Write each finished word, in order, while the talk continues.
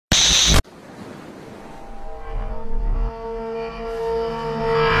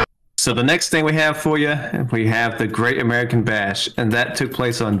So the next thing we have for you, we have the Great American Bash, and that took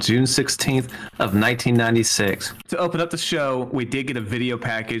place on June 16th of 1996. To open up the show, we did get a video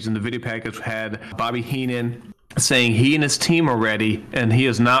package, and the video package had Bobby Heenan saying he and his team are ready, and he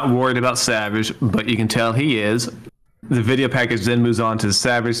is not worried about Savage, but you can tell he is. The video package then moves on to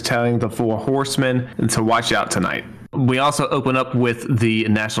Savage telling the Four Horsemen to watch out tonight. We also open up with the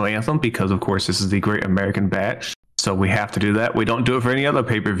national anthem because, of course, this is the Great American Bash. So we have to do that. We don't do it for any other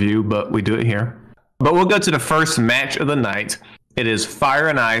pay-per-view, but we do it here. But we'll go to the first match of the night. It is Fire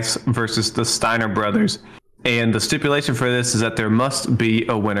and Ice versus the Steiner Brothers. And the stipulation for this is that there must be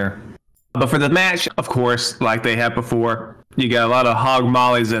a winner. But for the match, of course, like they had before, you got a lot of hog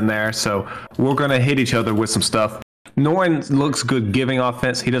mollies in there. So we're going to hit each other with some stuff. Norton looks good giving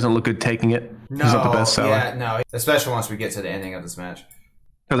offense. He doesn't look good taking it. No, he's not the best seller. Yeah, no. Especially once we get to the ending of this match.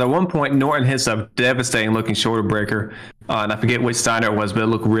 Because at one point, Norton hits a devastating looking shoulder breaker. And I forget which Steiner it was, but it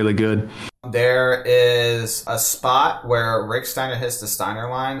looked really good. There is a spot where Rick Steiner hits the Steiner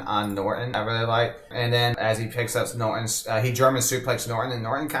line on Norton, I really like. And then as he picks up Norton's, he German suplex Norton, and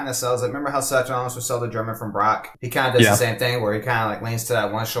Norton kind of sells it. Remember how Seth Rollins would sell the German from Brock? He kind of does the same thing where he kind of like leans to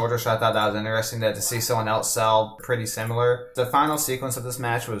that one shoulder. So I thought that was interesting to see someone else sell pretty similar. The final sequence of this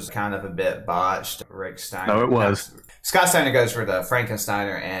match was kind of a bit botched. Rick Steiner. Oh, it was. Scott Steiner goes for the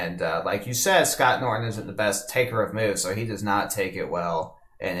Frankensteiner, and like you said, Scott Norton isn't the best taker of moves, so he does not take it well,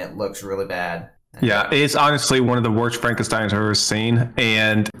 and it looks really bad. Yeah, it's honestly one of the worst Frankensteins I've ever seen,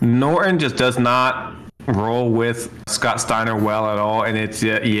 and Norton just does not roll with Scott Steiner well at all, and it's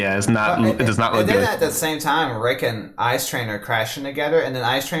it does not look good. And then at the same time, Rick and Ice Train are crashing together, and then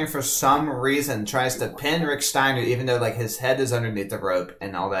Ice Train for some reason tries to pin Rick Steiner, even though like his head is underneath the rope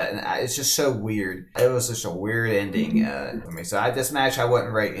and all that, and it's just so weird. It was just a weird ending for me. So this match I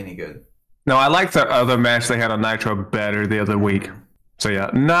wouldn't rate any good. No, I liked the other match they had on Nitro better the other week. So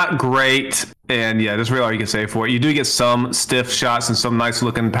yeah, not great, and yeah, that's really all you can say for it. You do get some stiff shots and some nice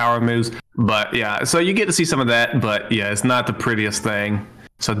looking power moves, but yeah, so you get to see some of that, but yeah, it's not the prettiest thing.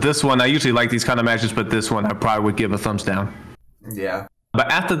 So this one, I usually like these kind of matches, but this one I probably would give a thumbs down. Yeah.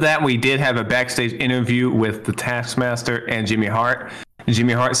 But after that, we did have a backstage interview with the Taskmaster and Jimmy Hart. And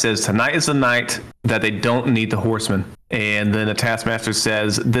Jimmy Hart says tonight is the night that they don't need the Horsemen. And then the Taskmaster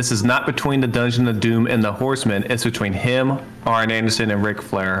says this is not between the Dungeon of Doom and the Horsemen. It's between him, Arn Anderson, and Ric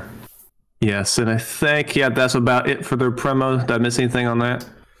Flair. Yes, and I think, yeah, that's about it for their promo. Did I miss anything on that?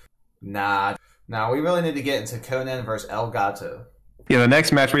 Nah. Now we really need to get into Konnan versus El Gato. Yeah, the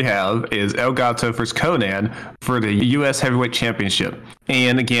next match we have is El Gato versus Konnan for the U.S. Heavyweight Championship.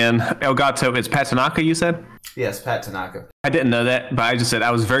 And again, El Gato is Pat Tanaka, you said? Yes, Pat Tanaka. I didn't know that, but I just said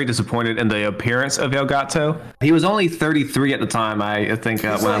I was very disappointed in the appearance of El Gato. He was only 33 at the time, I think,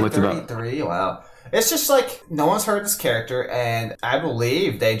 when I looked it up. 33, wow. It's just like, no one's heard this character, and I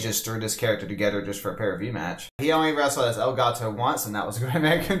believe they just threw this character together just for a pay-per-view match. He only wrestled as El Gato once, and that was Great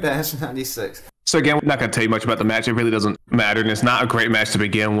American Bash in 96. So again, we're not going to tell you much about the match. It really doesn't matter, and it's not a great match to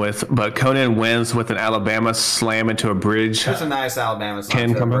begin with. But Konnan wins with an Alabama slam into a bridge. It's a nice Alabama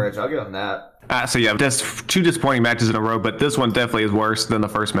slam into a bridge. I'll give him that. So yeah, that's two disappointing matches in a row, but this one definitely is worse than the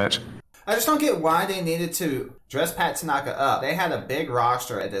first match. I just don't get why they needed to dress Pat Tanaka up. They had a big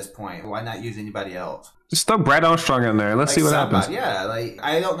roster at this point. Why not use anybody else? Just throw Brad Armstrong in there. Let's see what happens. Yeah, like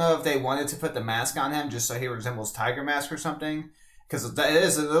I don't know if they wanted to put the mask on him just so he resembles Tiger Mask or something. Because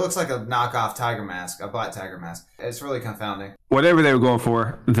it looks like a knockoff Tiger Mask, a black Tiger Mask. It's really confounding. Whatever they were going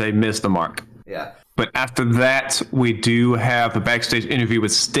for, they missed the mark. Yeah. But after that, we do have a backstage interview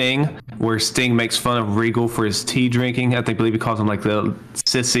with Sting, where Sting makes fun of Regal for his tea drinking. I believe he calls them like the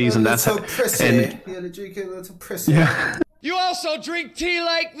sissies, and that's so prissy. And he had to drink a little prissy. Yeah. You also drink tea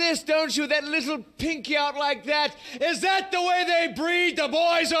like this, don't you? That little pinky out like that. Is that the way they breed the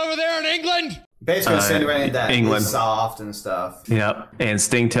boys over there in England? Basically insinuating that England. he's soft and stuff. Yep. And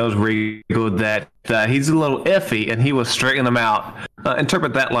Sting tells Regal that he's a little iffy and he will straighten him out.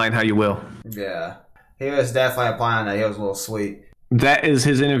 Interpret that line how you will. Yeah. He was definitely applying that. He was a little sweet. That is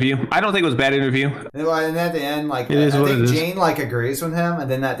his interview. I don't think it was a bad interview. And at the end, like, I think Gene like agrees with him,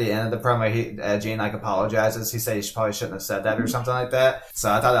 and then at the end of the promo, Gene like apologizes. He said he probably shouldn't have said that or something like that. So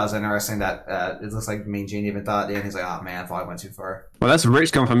I thought that was interesting. That it looks like Mean Gene even thought at the end. He's like, "Oh man, I thought I went too far." Well, that's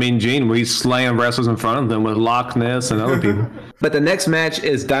rich coming from Mean Gene, where he's slaying wrestlers in front of them with Loch Ness and other people. But the next match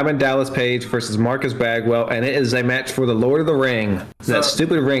is Diamond Dallas Page versus Marcus Bagwell, and it is a match for the Lord of the Ring. So, that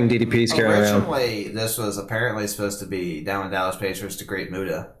stupid ring DDP's carrying around. Originally, this was apparently supposed to be Diamond Dallas Page versus the Great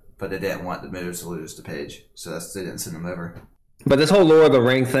Muta, but they didn't want the Muta to lose to Page, so they didn't send him over. But this whole Lord of the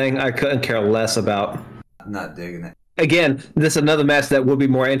Ring thing, I couldn't care less about. I'm not digging it. Again, this is another match that will be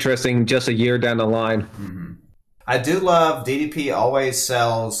more interesting just a year down the line. Mm-hmm. I do love DDP always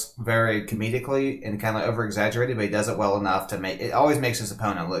sells very comedically and kind of over exaggerated, but he does it well enough to make it always makes his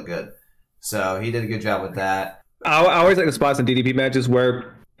opponent look good. So he did a good job with that. I always like the spots in DDP matches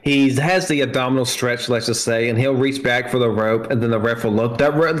where he has the abdominal stretch, let's just say, and he'll reach back for the rope, and then the ref will look.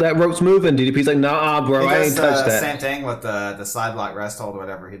 That rope's moving. DDP's like, nah, bro, I ain't touched that. Same thing with the side block rest hold or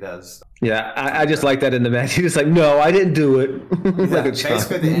whatever he does. Yeah, I just like that in the match. He's just like, no, I didn't do it. Yeah,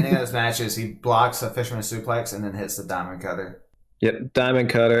 basically, the ending of his matches, he blocks a fisherman suplex and then hits the diamond cutter. Yep, diamond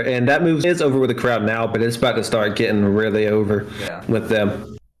cutter. And that move is over with the crowd now, but it's about to start getting really over with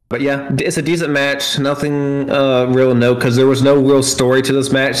them. But yeah, it's a decent match. Nothing real because there was no real story to this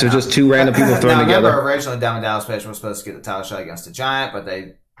match. There's just two random people thrown together. Remember, originally Diamond Dallas Page was supposed to get the title shot against the Giant, but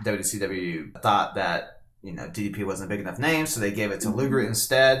WCW thought that DDP wasn't a big enough name, so they gave it to Luger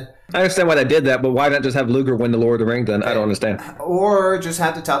instead. I understand why they did that, but why not just have Luger win the Lord of the Ring then? I don't understand. Or just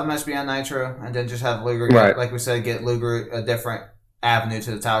have the title match be on Nitro, and then just have Luger, like we said, get Luger a different avenue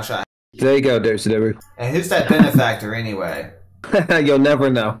to the title shot. There you go, WCW. And who's that benefactor anyway? You'll never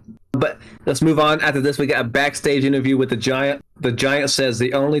know. But let's move on. After this, we got a backstage interview with the Giant. The Giant says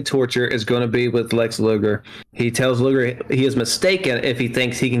the only torture is going to be with Lex Luger. He tells Luger he is mistaken if he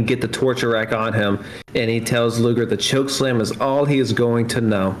thinks he can get the torture rack on him. And he tells Luger the chokeslam is all he is going to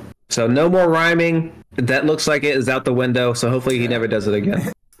know. So no more rhyming. That looks like it is out the window. So hopefully he never does it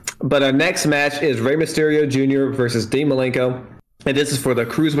again. But our next match is Rey Mysterio Jr. versus Dean Malenko. And this is for the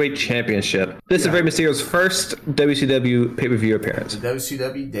Cruiserweight Championship. This is Rey Mysterio's first WCW pay-per-view appearance. The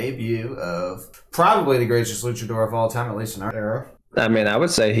WCW debut of probably the greatest luchador of all time, at least in our era. I mean, I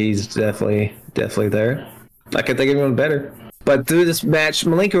would say he's definitely there. I can't think of anyone better. But through this match,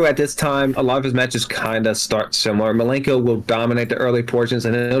 Malenko at this time, a lot of his matches kind of start similar. Malenko will dominate the early portions,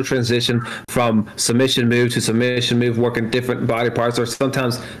 and then he'll transition from submission move to submission move, working different body parts, or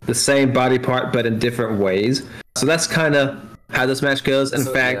sometimes the same body part, but in different ways. So that's kind of how this match goes. In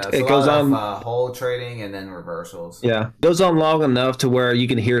fact, it goes on hold trading and then reversals. Yeah, goes on long enough to where you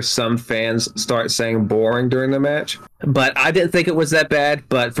can hear some fans start saying boring during the match. But I didn't think it was that bad.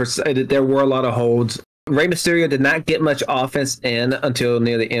 But there were a lot of holds. Rey Mysterio did not get much offense in until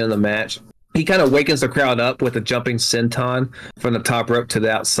near the end of the match. He kind of wakens the crowd up with a jumping senton from the top rope to the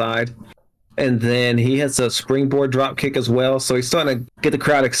outside. And then he hits a springboard drop kick as well. So he's starting to get the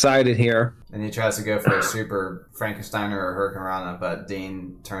crowd excited here. And he tries to go for a super Frankensteiner or Hurricane Rana, but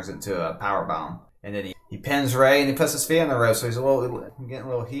Dean turns it into a powerbomb. And then he pins Ray and he puts his feet on the rope, so he's getting a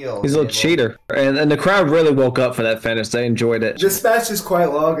little heel. He's a little cheater. And the crowd really woke up for that finish. They enjoyed it. This match is quite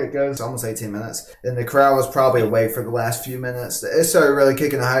long. It goes almost 18 minutes. And the crowd was probably awake for the last few minutes. It started really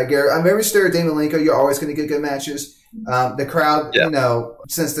kicking a high gear. I'm very sure Dean Malenko, you're always going to get good matches. The crowd,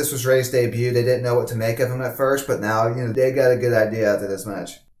 since this was Ray's debut, they didn't know what to make of him at first, but now, they got a good idea after this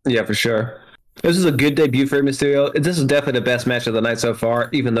match. Yeah, for sure. This is a good debut for Mysterio. This is definitely the best match of the night so far,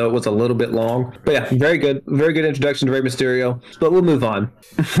 even though it was a little bit long. But yeah, very good introduction to Rey Mysterio. But we'll move on.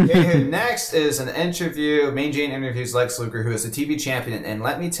 Next is an interview. Mean Gene interviews Lex Luger, who is the TV champion. And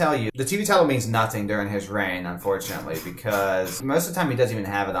let me tell you, the TV title means nothing during his reign, unfortunately, because most of the time he doesn't even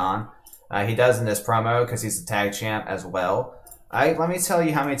have it on. He does in this promo because he's the tag champ as well. Let me tell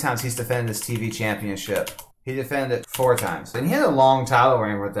you how many times he's defended this TV championship. He defended it 4 times. And he had a long title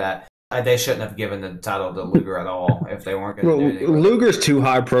reign with that. They shouldn't have given the title to Luger at all if they weren't going to do anything. Luger's too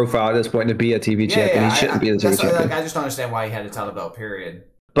high profile at this point to be a TV champion. He shouldn't be a TV champion. I just don't understand why he had a title belt, period.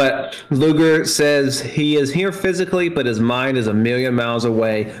 But Luger says he is here physically, but his mind is a million miles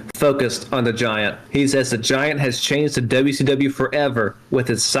away, focused on the Giant. He says the Giant has changed the WCW forever with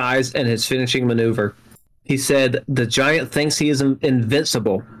his size and his finishing maneuver. He said the Giant thinks he is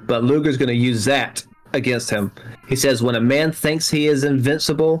invincible, but Luger's going to use that against him. He says when a man thinks he is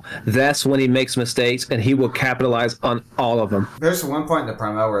invincible, that's when he makes mistakes, and he will capitalize on all of them. There's one point in the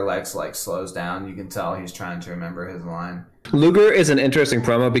promo where Lex slows down. You can tell he's trying to remember his line. Luger is an interesting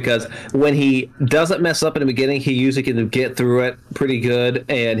promo because when he doesn't mess up in the beginning, he usually can get through it pretty good,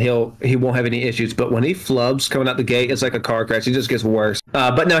 and he won't have any issues. But when he flubs coming out the gate, it's like a car crash. It just gets worse.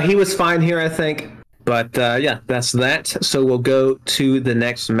 But no, he was fine here, I think. But yeah, that's that. So we'll go to the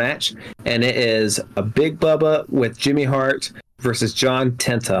next match, and it is a Big Bubba with Jimmy Hart versus John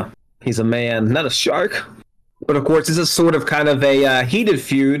Tenta. He's a man, not a shark. But of course, this is sort of kind of a heated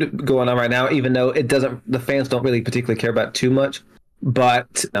feud going on right now, even though the fans don't really particularly care about it too much.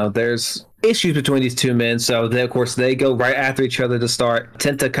 But there's issues between these two men, so of course they go right after each other to start.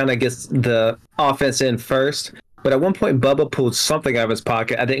 Tenta kind of gets the offense in first. But at one point, Bubba pulled something out of his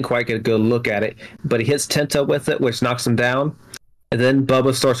pocket. I didn't quite get a good look at it. But he hits Tenta with it, which knocks him down. And then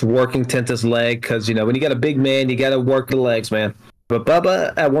Bubba starts working Tenta's leg because, when you got a big man, you got to work the legs, man. But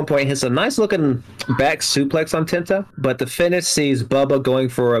Bubba at one point hits a nice looking back suplex on Tenta, but the finish sees Bubba going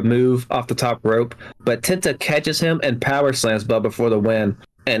for a move off the top rope, but Tenta catches him and power slams Bubba for the win.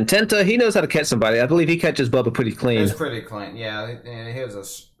 And Tenta, he knows how to catch somebody. I believe he catches Bubba pretty clean. He was pretty clean, yeah. He was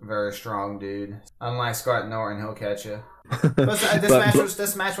a very strong dude. Unlike Scott Norton, he'll catch you. But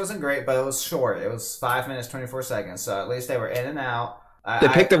this match wasn't great, but it was short. It was 5 minutes 24 seconds, so at least they were in and out. They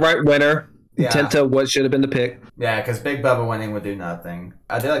picked the right winner. Yeah. Tenta, what should have been the pick. Yeah, because Big Bubba winning would do nothing.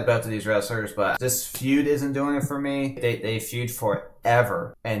 I do like both of these wrestlers, but this feud isn't doing it for me. They feud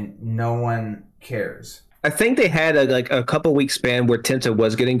forever, and no one cares. I think they had a couple week span where Tenta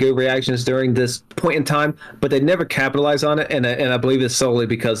was getting good reactions during this point in time, but they never capitalized on it, and I believe it's solely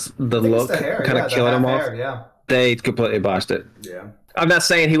because the look kind of killed him off. Yeah. They completely botched it. Yeah. I'm not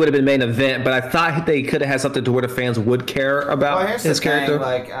saying he would have been main event, but I thought they could have had something to where the fans would care about his character.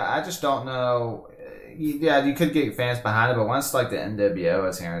 Like, I just don't know. Yeah, you could get fans behind it, but once like the NWO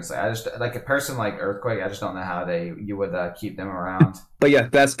is here, it's like I just like a person like Earthquake. I just don't know how you would keep them around. But yeah,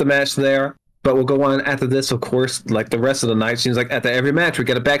 that's the match there. But we'll go on after this, of course. Like the rest of the night, seems like after every match, we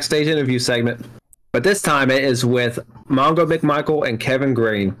get a backstage interview segment. But this time it is with Mongo McMichael and Kevin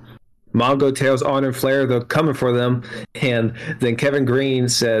Green. Mongo tells Arn and Flair they're coming for them, and then Kevin Green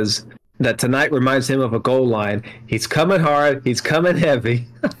says that tonight reminds him of a goal line. He's coming hard, he's coming heavy.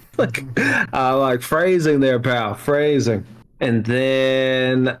 like phrasing there, pal, phrasing. And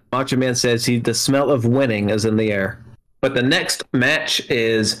then Macho Man says the smell of winning is in the air. But the next match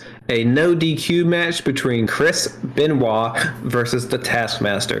is a no DQ match between Chris Benoit versus the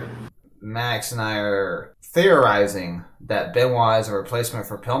Taskmaster. Max and I are theorizing that Benoit is a replacement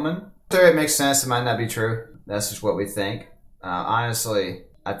for Pillman. It makes sense. It might not be true. That's just what we think. Honestly,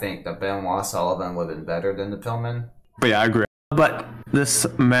 I think the Benoit Sullivan would have been better than the Pillman. But yeah, I agree. But this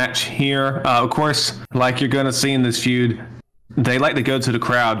match here, of course, like you're going to see in this feud, they like to go to the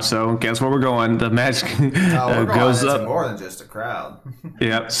crowd. So guess where we're going? The match goes up. More than just a crowd.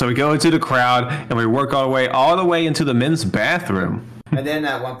 Yeah. So we go into the crowd and we work all the way into the men's bathroom. And then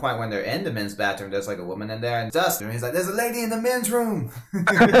at one point when they're in the men's bathroom, there's like a woman in there, and Dustin, he's like, "There's a lady in the men's room."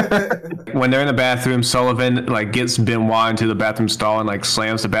 When they're in the bathroom, Sullivan like gets Benoit into the bathroom stall and like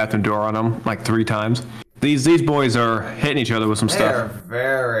slams the bathroom door on him like 3 times. These boys are hitting each other with some stuff. They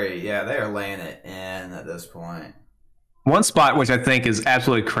are laying it in at this point. One spot which I think is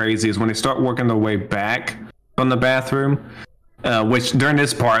absolutely crazy is when they start working their way back from the bathroom. Which during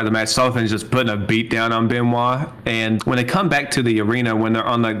this part of the match, Sullivan's just putting a beat down on Benoit, and when they come back to the arena, when they're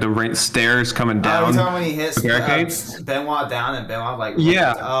on like the stairs coming down, when he hits Benoit down and Benoit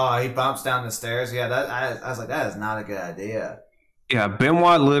he bumps down the stairs. Yeah, I was like, that is not a good idea. Yeah,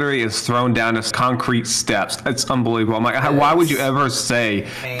 Benoit literally is thrown down this concrete steps. It's unbelievable. I'm like, why would you ever say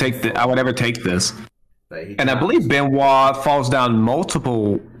I would ever take this? And I believe Benoit falls down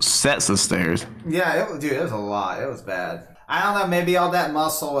multiple sets of stairs. Yeah, it was a lot. It was bad. I don't know, maybe all that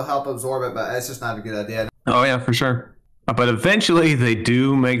muscle will help absorb it, but it's just not a good idea. Oh, yeah, for sure. But eventually, they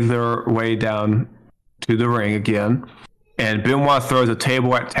do make their way down to the ring again. And Benoit throws a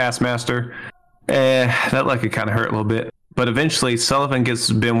table at Taskmaster. That like it kind of hurt a little bit. But eventually, Sullivan gets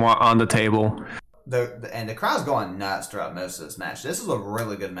Benoit on the table. And the crowd's going nuts throughout most of this match. This is a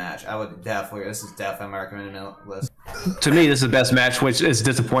really good match. This is definitely my recommended list. To me, this is the best match, which is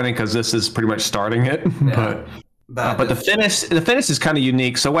disappointing because this is pretty much starting it. Yeah. But the finish is kind of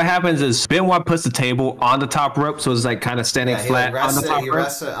unique. So what happens is Benoit puts the table on the top rope, so it's like kind of standing flat on the top rope. He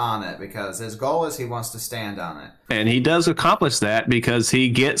rests it on it because his goal is he wants to stand on it. And he does accomplish that because he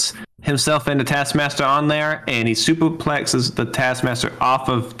gets himself and the Taskmaster on there, and he superplexes the Taskmaster off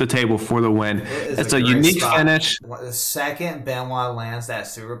of the table for the win. It's a unique finish. The second Benoit lands that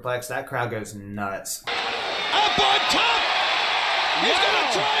superplex, that crowd goes nuts. Up on top! He's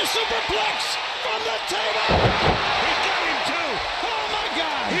gonna try a superplex from the table! He got him too! Oh my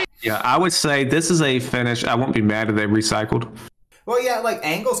God! Yeah, I would say this is a finish. I won't be mad if they recycled. Well, yeah, like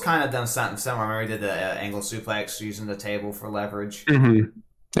Angle's kind of done something similar. Remember he did the Angle suplex using the table for leverage. Mm-hmm.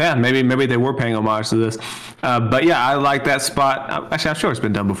 Yeah, maybe they were paying homage to this. But yeah, I like that spot. Actually, I'm sure it's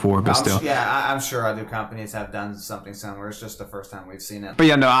been done before, but still. Yeah, I'm sure other companies have done something similar. It's just the first time we've seen it. But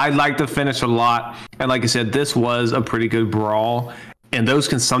yeah, no, I like the finish a lot. And like I said, this was a pretty good brawl. And those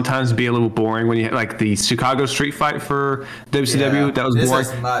can sometimes be a little boring when you have like the Chicago Street Fight for WCW. Yeah, that was boring.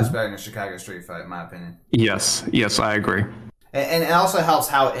 This is much better than Chicago Street Fight, in my opinion. Yes, I agree. And it also helps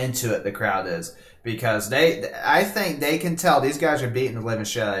how into it the crowd is. Because I think they can tell these guys are beating the living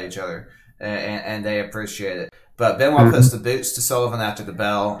shit out of each other. and they appreciate it. But Benoit puts the boots to Sullivan after the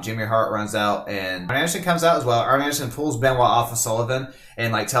bell. Jimmy Hart runs out, and Arn Anderson comes out as well. Arn Anderson pulls Benoit off of Sullivan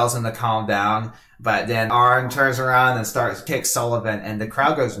and like tells him to calm down. But then Arn turns around and starts to kick Sullivan, and the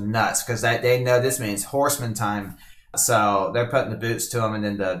crowd goes nuts because they know this means Horseman time. So they're putting the boots to him,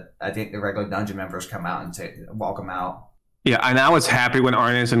 and then I think the regular Dungeon members come out and walk him out. Yeah, and I was happy when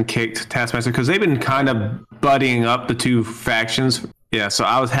Arn Anderson kicked Taskmaster because they've been kind of buddying up the two factions. Yeah, so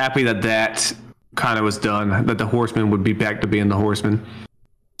I was happy that kind of was done, that the Horsemen would be back to being the Horsemen.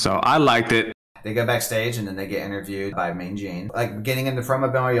 So I liked it. They go backstage and then they get interviewed by Mean Gene. Like getting into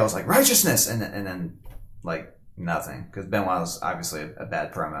promo, Benoit yells like righteousness, and then like nothing because Benoit was obviously a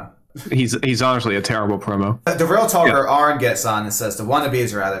bad promo. He's honestly a terrible promo. The real talker Arn gets on and says the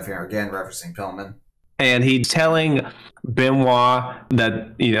wannabes are out of here, again referencing Pillman. And he's telling Benoit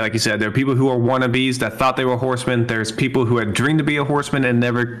that, like you said, there are people who are wannabes that thought they were horsemen. There's people who had dreamed to be a horseman and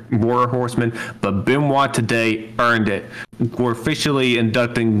never were a horseman. But Benoit today earned it. We're officially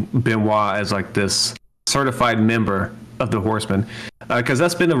inducting Benoit as like this certified member of the Horsemen. Because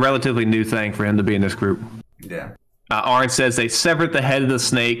that's been a relatively new thing for him to be in this group. Yeah. Arn says they severed the head of the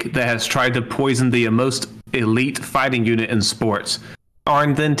snake that has tried to poison the most elite fighting unit in sports.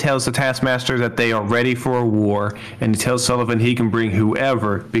 Arn then tells the Taskmaster that they are ready for a war, and he tells Sullivan he can bring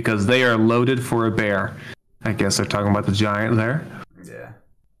whoever because they are loaded for a bear. I guess they're talking about the giant there. Yeah.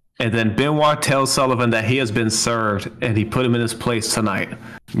 And then Benoit tells Sullivan that he has been served, and he put him in his place tonight.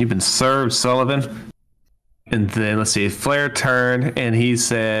 You've been served, Sullivan. And then, let's see, Flair turned, and he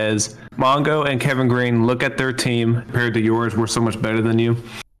says, Mongo and Kevin Green, look at their team compared to yours. We're so much better than you.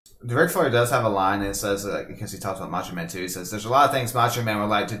 Ric Flair does have a line that says, because he talks about Macho Man too, he says, there's a lot of things Macho Man would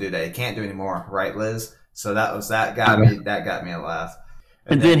like to do that he can't do anymore, right, Liz? So that got me a laugh.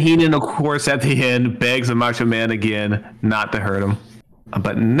 And then Heenan, of course, at the end, begs the Macho Man again not to hurt him.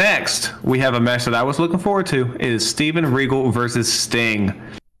 But next, we have a match that I was looking forward to. It is Steven Regal versus Sting.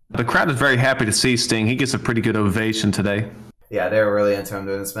 The crowd is very happy to see Sting. He gets a pretty good ovation today. Yeah, they were really into him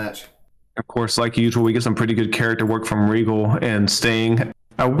doing this match. Of course, like usual, we get some pretty good character work from Regal and Sting.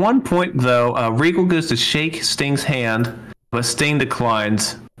 At one point, though, Regal goes to shake Sting's hand, but Sting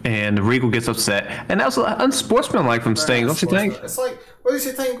declines, and Regal gets upset. And that was unsportsmanlike from Sting, don't you think? It's like, what does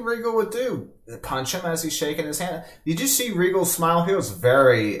he think Regal would do? Punch him as he's shaking his hand? Did you see Regal's smile? He was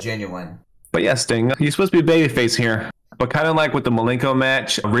very genuine. But yeah, Sting, you're supposed to be a babyface here. But kind of like with the Malenko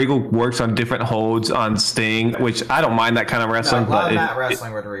match, Regal works on different holds on Sting, which I don't mind that kind of wrestling. No, a lot of that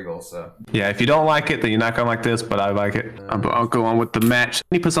wrestling with Regal, so. Yeah, if you don't like it, then you're not going to like this, but I like it. I'll go on with the match.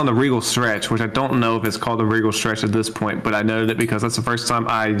 He puts on the Regal stretch, which I don't know if it's called the Regal stretch at this point, but I noted it because that's the first time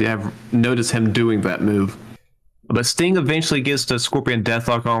I have noticed him doing that move. But Sting eventually gets the Scorpion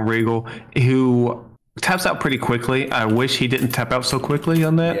Deathlock on Regal, who taps out pretty quickly. I wish he didn't tap out so quickly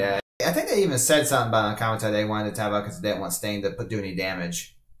on that. Yeah. I think they even said something about on commentary they wanted to tap out because they didn't want Sting to do any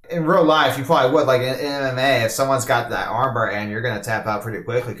damage. In real life, you probably would. Like in MMA, if someone's got that armbar and you're going to tap out pretty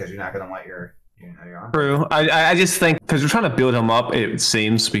quickly because you're not going to want your arm. True. I just think because you're trying to build him up, it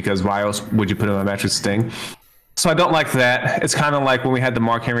seems, because why else would you put him in a match with Sting? So I don't like that. It's kind of like when we had the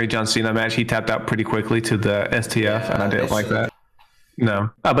Mark Henry John Cena match. He tapped out pretty quickly to the STF, and I didn't like that.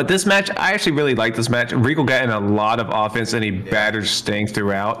 No. But this match, I actually really like this match. Regal got in a lot of offense, and he battered Sting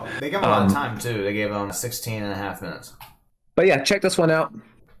throughout. They gave him a lot of time, too. They gave him 16 and a half minutes. But yeah, check this one out.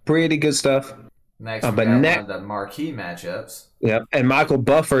 Pretty good stuff. Next, we got one of the marquee matchups. Yep, and Michael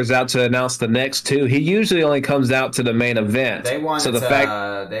Buffer is out to announce the next two. He usually only comes out to the main event. They wanted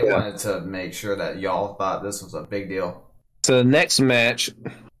wanted to make sure that y'all thought this was a big deal. So the next match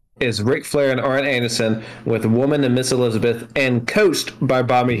is Ric Flair and Arn Anderson with Woman and Miss Elizabeth and coached by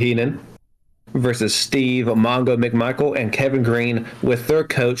Bobby Heenan versus Steve Mongo McMichael and Kevin Green with their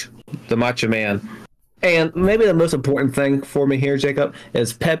coach, the Macho Man. And maybe the most important thing for me here, Jacob,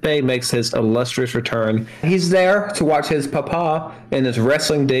 is Pepe makes his illustrious return. He's there to watch his papa in his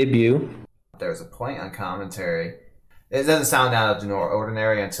wrestling debut. There's a point on commentary. It doesn't sound out of the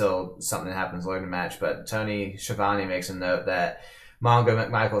ordinary until something happens later in the match, but Tony Schiavone makes a note that Mongo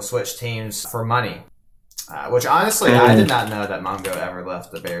McMichael switched teams for money, which honestly, I did not know that Mongo ever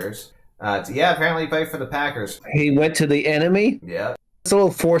left the Bears. Yeah, apparently he played for the Packers. He went to the enemy? Yeah. It's a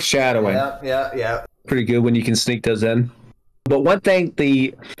little foreshadowing. Yeah. Pretty good when you can sneak those in. But one thing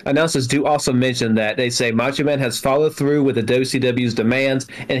the announcers do also mention that they say Macho Man has followed through with the WCW's demands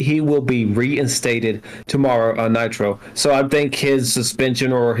and he will be reinstated tomorrow on Nitro. So I think his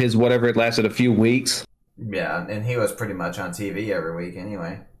suspension or his whatever, it lasted a few weeks. Yeah, and he was pretty much on TV every week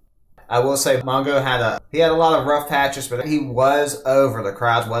anyway. I will say Mongo had a lot of rough patches, but he was over. The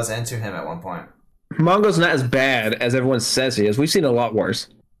crowd was into him at one point. Mongo's not as bad as everyone says he is. We've seen a lot worse.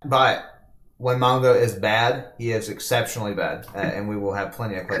 But when Mongo is bad, he is exceptionally bad, and we will have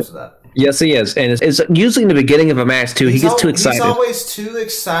plenty of clips of that. Yes, he is, and it's usually in the beginning of a match too. He gets too excited. He's always too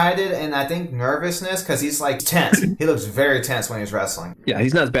excited, and I think nervousness because he's like tense. He looks very tense when he's wrestling. Yeah,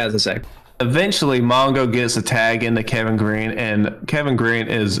 he's not as bad as I say. Eventually, Mongo gets a tag into Kevin Green, and Kevin Green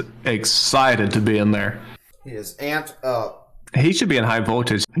is excited to be in there. He is amped up. He should be in high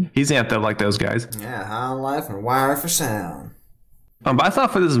voltage. He's amped up like those guys. Yeah, high on life and wire for sound. But I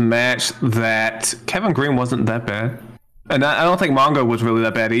thought for this match that Kevin Green wasn't that bad. And I don't think Mongo was really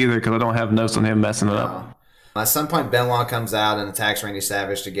that bad either because I don't have notes on him messing it up. At some point, Benoit comes out and attacks Randy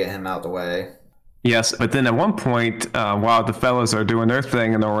Savage to get him out the way. Yes, but then at one point, while the fellas are doing their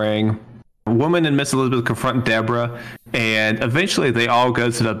thing in the ring, Woman and Miss Elizabeth confront Deborah, and eventually they all go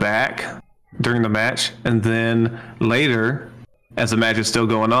to the back during the match. And then later, as the match is still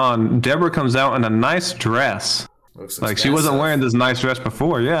going on, Deborah comes out in a nice dress. Looks like she wasn't wearing this nice dress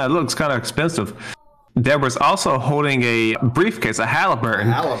before. Yeah, it looks kind of expensive. Deborah's also holding a briefcase, a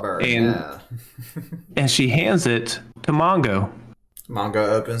Halliburton. And she hands it to Mongo. Mongo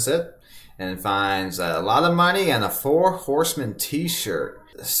opens it and finds a lot of money and a 4 Horsemen t-shirt.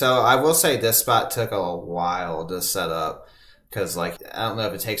 So I will say this spot took a while to set up. Because, like, I don't know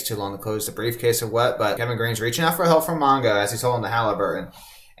if it takes too long to close the briefcase or what, but Kevin Green's reaching out for help from Mongo as he's holding the Halliburton.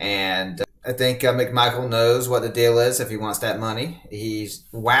 And I think McMichael knows what the deal is if he wants that money. He's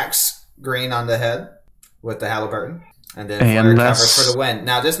whacks Green on the head with the Halliburton. And then Flair covers for the win.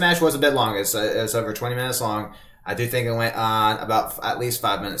 Now, this match was a bit long. It's over 20 minutes long. I do think it went on about at least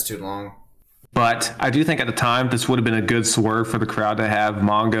 5 minutes too long. But I do think at the time this would have been a good swerve for the crowd to have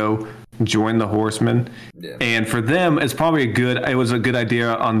Mongo join the Horsemen. Yeah. And for them, it was a good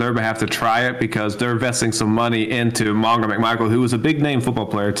idea on their behalf to try it because they're investing some money into Mongo McMichael, who was a big name football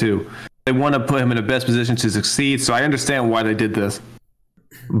player too. They want to put him in the best position to succeed, so I understand why they did this.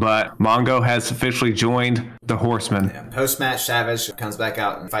 But Mongo has officially joined the Horsemen. Yeah. Post-match, Savage comes back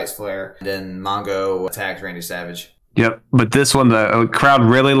out and fights Flair. Then Mongo attacks Randy Savage. Yep, but this one the crowd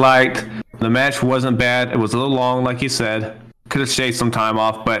really liked. The match wasn't bad. It was a little long, like you said. Could have shaved some time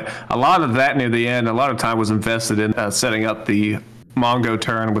off, but a lot of that near the end, a lot of time was invested in setting up the Mongo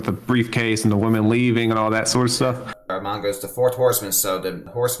turn with the briefcase and the women leaving and all that sort of stuff. Mongo's the 4th Horseman, so the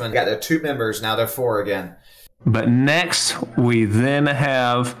Horsemen got their 2 members, now they're 4 again. But next, we then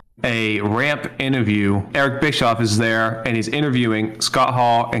have a ramp interview. Eric Bischoff is there, and he's interviewing Scott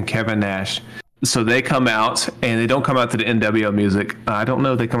Hall and Kevin Nash. So they come out, and they don't come out to the NWO music. I don't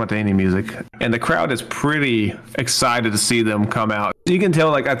know if they come out to any music. And the crowd is pretty excited to see them come out. You can tell,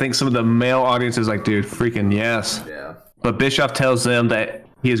 like, I think some of the male audience is like, dude, freaking yes. Yeah. But Bischoff tells them that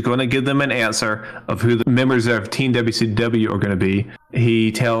he is going to give them an answer of who the members of Team WCW are going to be.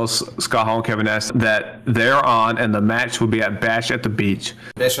 He tells Scott Hall and Kevin Nash that they're on, and the match will be at Bash at the Beach.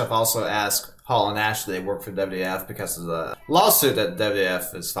 Bischoff also asked Hall and Nash if they work for WWF because of the lawsuit that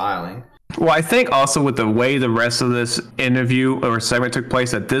WWF is filing. Well, I think also with the way the rest of this interview or segment took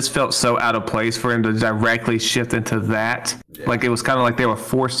place, that this felt so out of place for him to directly shift into that. Yeah. Like, it was kind of like they were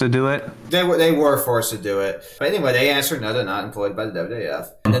forced to do it. They were forced to do it. But anyway, they answered no, they're not employed by the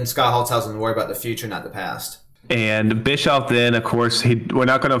WWF. And then Scott Hall tells them to worry about the future, not the past. And Bischoff then, of course, we're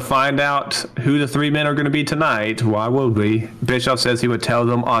not going to find out who the 3 men are going to be tonight. Why would we? Bischoff says he would tell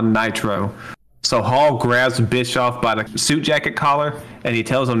them on Nitro. So Hall grabs Bischoff by the suit jacket collar, and he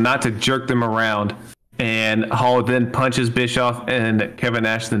tells him not to jerk them around. And Hall then punches Bischoff, and Kevin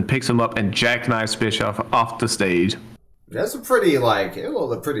Nash then picks him up and jackknifes Bischoff off the stage. That's a pretty, it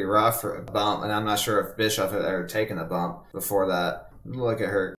looked pretty rough for a bump, and I'm not sure if Bischoff had ever taken a bump before that. Look at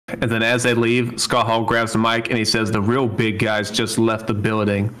her. And then as they leave, Scott Hall grabs the mic, and he says the real big guys just left the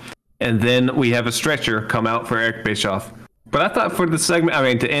building. And then we have a stretcher come out for Eric Bischoff. But I thought for the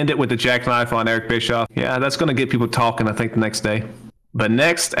segment, to end it with the jackknife on Eric Bischoff, yeah, that's going to get people talking, I think, the next day. But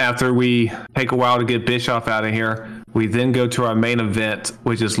next, after we take a while to get Bischoff out of here, we then go to our main event,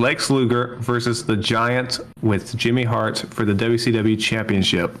 which is Lex Luger versus the Giant with Jimmy Hart for the WCW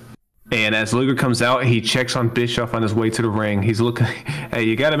Championship. And as Luger comes out, he checks on Bischoff on his way to the ring. He's looking, hey,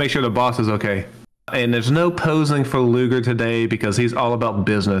 you got to make sure the boss is okay. And there's no posing for Luger today because he's all about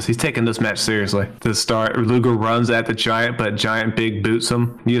business. He's taking this match seriously. To start, Luger runs at the Giant, but Giant big boots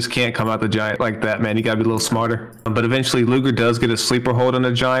him. You just can't come out the Giant like that, man. You got to be a little smarter. But eventually, Luger does get a sleeper hold on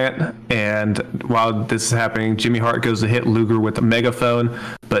the Giant. And while this is happening, Jimmy Hart goes to hit Luger with a megaphone.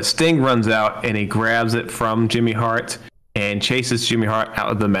 But Sting runs out, and he grabs it from Jimmy Hart and chases Jimmy Hart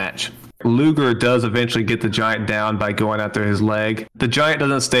out of the match. Luger does eventually get the Giant down by going after his leg. The Giant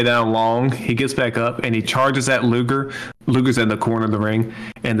doesn't stay down long. He gets back up and he charges at Luger. Luger's in the corner of the ring,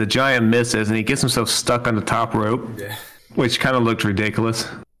 and the Giant misses, and he gets himself stuck on the top rope, which kind of looked ridiculous.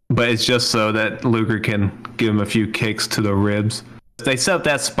 but it's just so that Luger can give him a few kicks to the ribs. They set up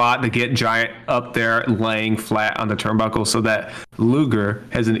that spot to get Giant up there laying flat on the turnbuckle so that Luger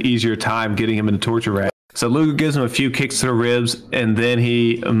has an easier time getting him in the torture rack. So Luger gives him a few kicks to the ribs, and then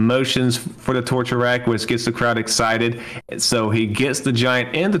he motions for the torture rack, which gets the crowd excited. So he gets the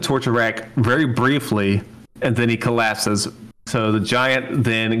Giant in the torture rack very briefly, and then he collapses. So the Giant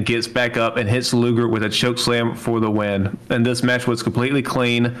then gets back up and hits Luger with a choke slam for the win. And this match was completely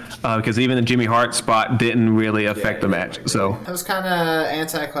clean because even the Jimmy Hart spot didn't really affect the match. So it was kind of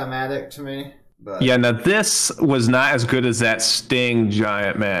anticlimactic to me. But yeah, now this was not as good as that Sting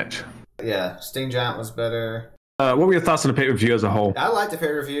Giant match. Yeah, Sting Giant was better. What were your thoughts on the pay-per-view as a whole? I liked the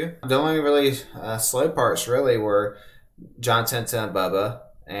pay-per-view. The only really slow parts really were John Tenta and Bubba,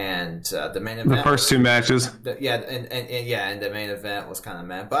 and the main event. The first two matches. And the main event was kind of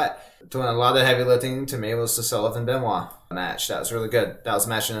meh. But doing a lot of heavy lifting to me was the Sullivan-Benoit match. That was really good. That was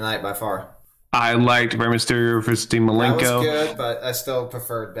match of the night by far. I liked Rey Mysterio versus Dean Malenko. That was good, but I still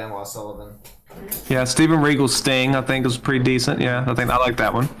preferred Benoit Sullivan. Yeah, Steven Regal's Sting, I think, was pretty decent. Yeah, I like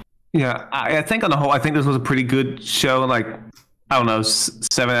that one. Yeah, I think on the whole, I think this was a pretty good show. Like, I don't know,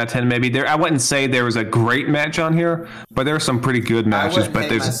 7 out of 10 maybe. I wouldn't say there was a great match on here, but there were some pretty good matches. I wouldn't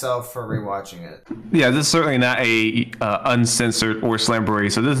hate myself for rewatching it. Yeah, this is certainly not a uncensored or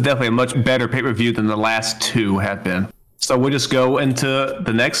slamboree. So this is definitely a much better pay-per-view than the last two have been. So we'll just go into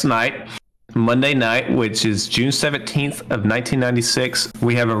the next night. Monday night, which is June 17th of 1996.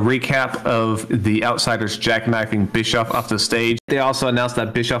 We have a recap of the Outsiders jackknifing Bischoff off the stage. They also announced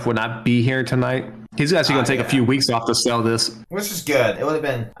that Bischoff would not be here tonight. He's actually going to take a few weeks off to sell this. Which is good. It would have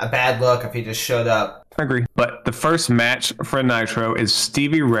been a bad look if he just showed up. I agree. But the first match for Nitro is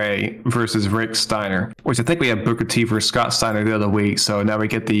Stevie Ray versus Rick Steiner, which I think we had Booker T versus Scott Steiner the other week. So now we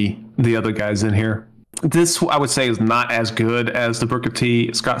get the other guys in here. This, I would say, is not as good as the Booker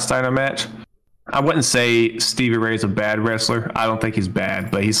T Scott Steiner match. I wouldn't say Stevie Ray is a bad wrestler. I don't think he's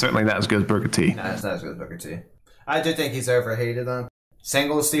bad, but he's certainly not as good as Booker T. No, it's not as good as Booker T. I do think he's overhated, though.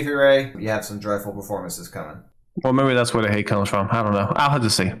 Single Stevie Ray, you have some dreadful performances coming. Well, maybe that's where the hate comes from. I don't know. I'll have to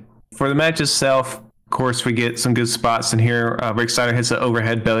see. For the match itself, of course, we get some good spots in here. Rick Steiner hits an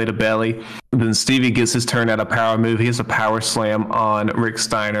overhead belly to belly. Then Stevie gets his turn at a power move. He hits a power slam on Rick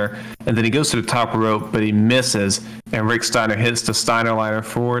Steiner. And then he goes to the top rope, but he misses. And Rick Steiner hits the Steiner liner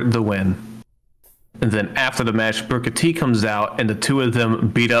for the win. And then after the match, Booker T comes out, and the two of them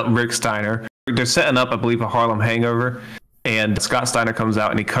beat up Rick Steiner. They're setting up, I believe, a Harlem Hangover. And Scott Steiner comes out,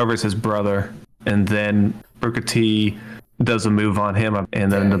 and he covers his brother. And then Booker T does a move on him.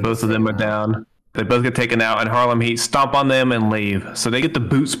 And then both of them are down. They both get taken out, and Harlem Heat stomp on them and leave. So they get the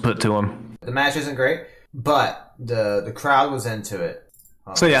boots put to them. The match isn't great, but the crowd was into it.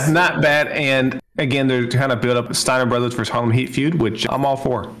 So yeah, not bad. And again, they're trying to build up Steiner Brothers versus Harlem Heat feud, which I'm all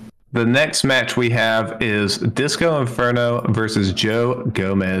for. The next match we have is Disco Inferno versus Joe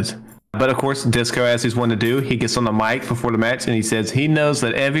Gomez. But of course, Disco, as he's wanted to do, he gets on the mic before the match and he says he knows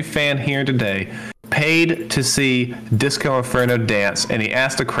that every fan here today paid to see Disco Inferno dance, and he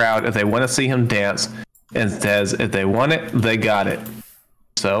asked the crowd if they want to see him dance, and says if they want it, they got it.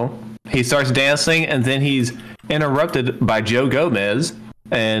 So he starts dancing, and then he's interrupted by Joe Gomez,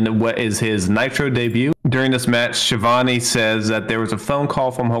 and what is his Nitro debut. During this match, Shivani says that there was a phone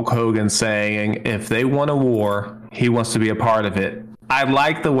call from Hulk Hogan saying if they want a war, he wants to be a part of it. I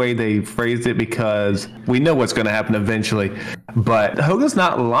like the way they phrased it because we know what's going to happen eventually. But Hogan's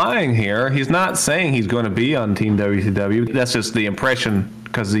not lying here. He's not saying he's going to be on Team WCW. That's just the impression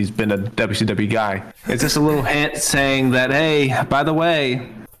because he's been a WCW guy. It's just a little hint saying that, hey, by the way,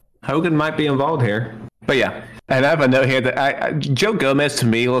 Hogan might be involved here. But yeah. And I have a note here that Joe Gomez to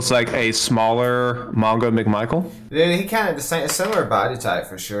me looks like a smaller Mongo McMichael. Yeah, he kind of a similar body type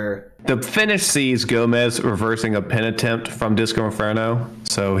for sure. The finish sees Gomez reversing a pin attempt from Disco Inferno,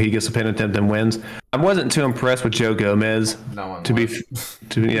 so he gets a pin attempt and wins. I wasn't too impressed with Joe Gomez. No one. He's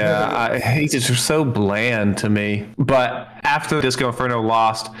just so bland to me. But after Disco Inferno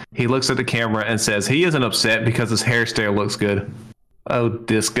lost, he looks at the camera and says he isn't upset because his hairstyle looks good. Oh,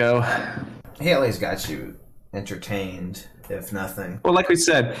 Disco. He at least got you entertained, if nothing. Well, like we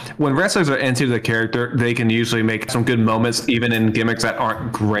said, when wrestlers are into the character, they can usually make some good moments, even in gimmicks that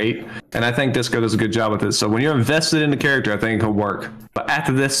aren't great. And I think Disco does a good job with it. So when you're invested in the character, I think it'll work. But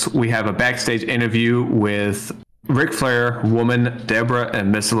after this, we have a backstage interview with Ric Flair, Woman, Deborah, and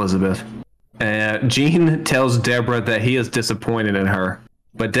Miss Elizabeth. And Gene tells Deborah that he is disappointed in her.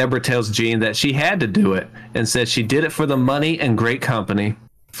 But Deborah tells Gene that she had to do it and says she did it for the money and great company.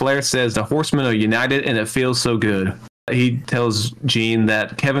 Flair says the Horsemen are united and it feels so good. He tells Gene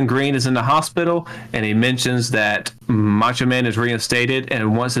that Kevin Green is in the hospital, and he mentions that Macho Man is reinstated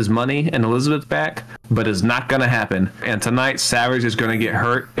and wants his money and Elizabeth back, but it's not going to happen. And tonight, Savage is going to get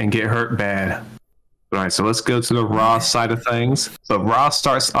hurt and get hurt bad. All right, so let's go to the Raw side of things. So Raw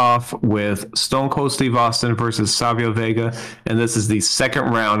starts off with Stone Cold Steve Austin versus Savio Vega, and this is the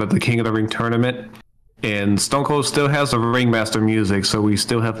second round of the King of the Ring tournament. And Stone Cold still has the Ringmaster music, so we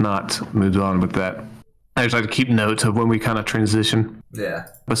still have not moved on with that. I just like to keep notes of when we kind of transition. Yeah.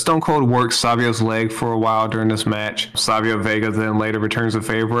 But Stone Cold works Savio's leg for a while during this match. Savio Vega then later returns the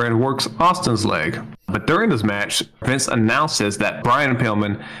favor and works Austin's leg. But during this match, Vince announces that Brian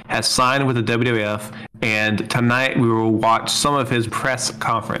Pillman has signed with the WWF, and tonight we will watch some of his press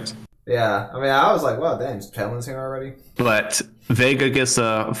conference. Yeah. I mean, I was like, wow, damn, Pillman's here already? But Vega gets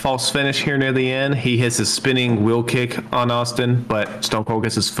a false finish here near the end. He hits his spinning wheel kick on Austin, but Stone Cold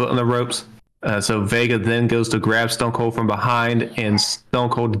gets his foot on the ropes. So Vega then goes to grab Stone Cold from behind, and Stone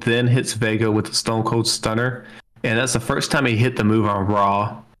Cold then hits Vega with the Stone Cold Stunner. And that's the first time he hit the move on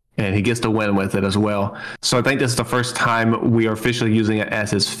Raw, and he gets to win with it as well. So I think this is the first time we are officially using it as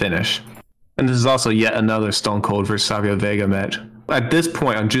his finish. And this is also yet another Stone Cold versus Savio Vega match. At this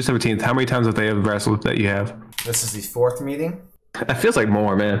point, on June 17th, how many times have they wrestled that you have? This is the fourth meeting? It feels like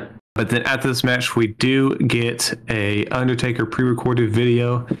more, man. But then after this match, we do get a Undertaker pre-recorded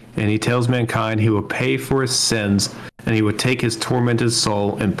video, and he tells Mankind he will pay for his sins, and he will take his tormented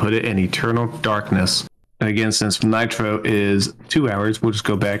soul and put it in eternal darkness. And again, since Nitro is 2 hours, we'll just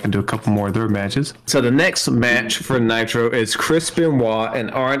go back and do a couple more of their matches. So the next match for Nitro is Chris Benoit and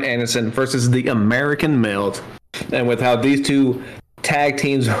Arn Anderson versus the American Males. And with how these two tag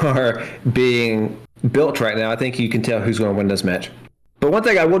teams are being built right now, I think you can tell who's going to win this match. But one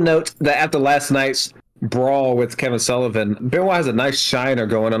thing I will note, that after last night's brawl with Kevin Sullivan, Benoit has a nice shiner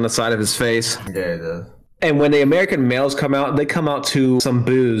going on the side of his face. Yeah, he does. And when the American Males come out, they come out to some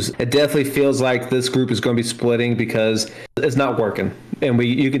boos. It definitely feels like this group is going to be splitting because it's not working. And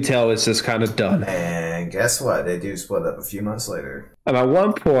you can tell it's just kind of done. And guess what? They do split up a few months later. And at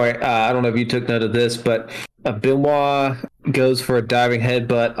one point, I don't know if you took note of this, but Benoit goes for a diving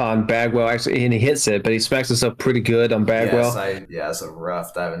headbutt on Bagwell, actually, and he hits it, but he smacks himself pretty good on Bagwell. It's a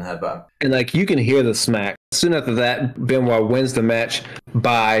rough diving headbutt. And like you can hear the smack. Soon after that, Benoit wins the match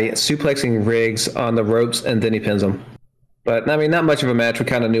by suplexing Riggs on the ropes, and then he pins him. But I mean, not much of a match. We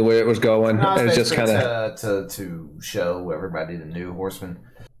kind of knew where it was going. No, it was just kind of to show everybody the new Horseman.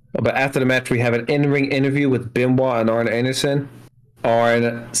 But after the match, we have an in-ring interview with Benoit and Arn Anderson.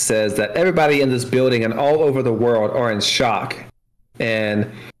 Arn says that everybody in this building and all over the world are in shock.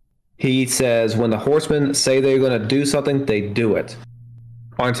 And he says when the Horsemen say they're going to do something, they do it.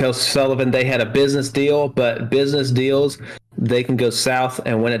 Arn tells Sullivan they had a business deal, but business deals, they can go south.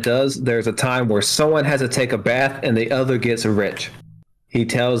 And when it does, there's a time where someone has to take a bath and the other gets rich. He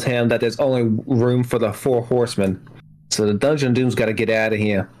tells him that there's only room for the 4 Horsemen. So the Dungeon of Doom's got to get out of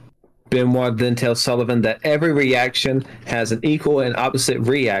here. Benoit then tells Sullivan that every reaction has an equal and opposite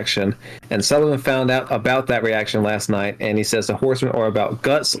reaction, and Sullivan found out about that reaction last night, and he says the Horsemen are about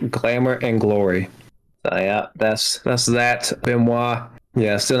guts, glamour, and glory. So yeah, that's that. Benoit,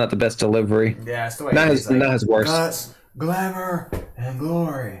 yeah, still not the best delivery. Yeah, it's the way not his worst. Guts, glamour, and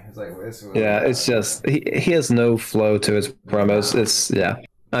glory. It's like it's just he has no flow to his promos. It's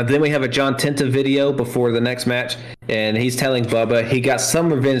then we have a John Tenta video before the next match, and he's telling Bubba he got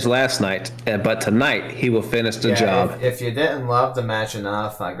some revenge last night, but tonight he will finish the job. If you didn't love the match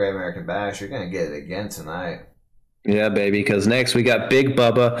enough on Great American Bash, you're going to get it again tonight. Yeah, baby, because next we got Big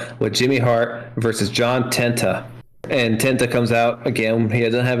Bubba with Jimmy Hart versus John Tenta. And Tenta comes out again. He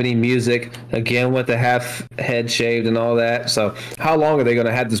doesn't have any music, again with the half head shaved and all that. So how long are they going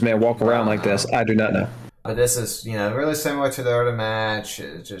to have this man walk around like this? I do not know. But this is, really similar to the other match.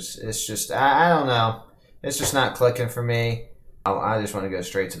 It's just, I don't know. It's just not clicking for me. I just want to go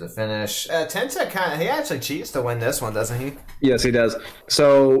straight to the finish. Tenta he actually cheats to win this one, doesn't he? Yes, he does.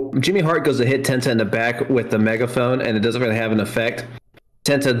 So Jimmy Hart goes to hit Tenta in the back with the megaphone, and it doesn't really have an effect.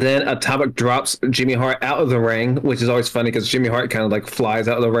 Tenta then atomic drops Jimmy Hart out of the ring, which is always funny because Jimmy Hart kind of like flies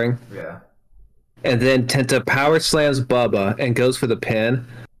out of the ring. Yeah. And then Tenta power slams Bubba and goes for the pin,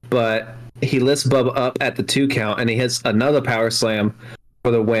 but he lifts Bubba up at the 2 count, and he hits another power slam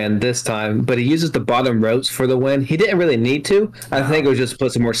for the win this time, but he uses the bottom ropes for the win. He didn't really need to. I think it was just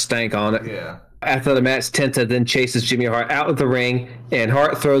put some more stank on it. Yeah. After the match, Tenta then chases Jimmy Hart out of the ring, and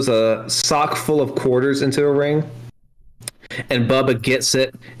Hart throws a sock full of quarters into the ring, and Bubba gets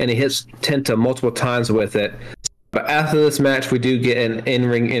it, and he hits Tenta multiple times with it. But after this match, we do get an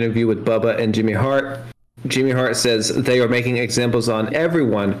in-ring interview with Bubba and Jimmy Hart. Jimmy Hart says they are making examples on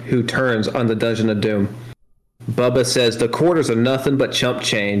everyone who turns on the Dungeon of Doom. Bubba says the quarters are nothing but chump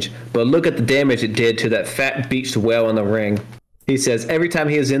change, but look at the damage it did to that fat beached whale in the ring. He says every time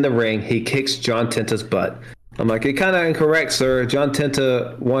he is in the ring, he kicks John Tenta's butt. I'm like, you're kind of incorrect, sir. John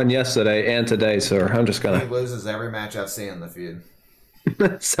Tenta won yesterday and today, sir. I'm just gonna. He loses every match I've seen in the feud.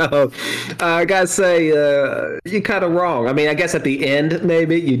 So, I gotta say, you're kind of wrong. I mean, I guess at the end,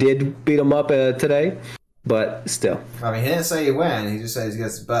 maybe you did beat him up today, but still. I mean, he didn't say he win. He just said he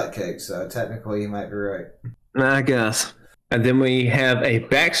gets his butt kicked, so technically he might be right. I guess. And then we have a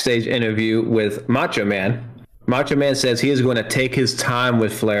backstage interview with Macho Man. Macho Man says he is going to take his time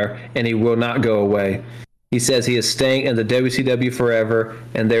with Flair, and he will not go away. He says he is staying in the WCW forever,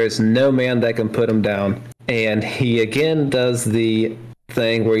 and there is no man that can put him down. And he again does the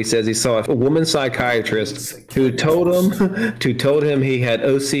thing where he says he saw a woman psychiatrist who told him he had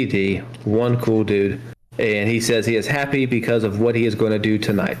OCD. One cool dude. And he says he is happy because of what he is going to do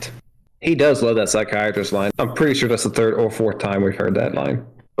tonight. He does love that psychiatrist line. I'm pretty sure that's the third or fourth time we've heard that line.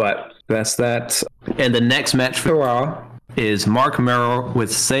 But that's that. And the next match for Raw is Mark Merrill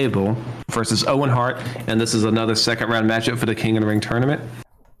with Sable versus Owen Hart. And this is another second round matchup for the King of the Ring tournament.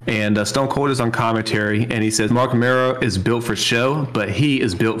 And Stone Cold is on commentary, and he says Mark Merrill is built for show, but he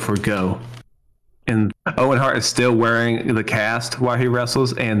is built for go. And Owen Hart is still wearing the cast while he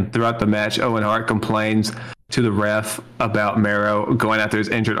wrestles, and throughout the match, Owen Hart complains to the ref about Merrill going after his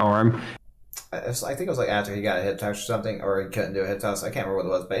injured arm. I think it was like after he got a hip touch or something, or he couldn't do a hip touch. I can't remember what it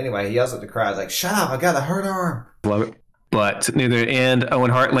was. But anyway, he yells at the crowd, like, shut up, I got a hurt arm. Love it. But near the end,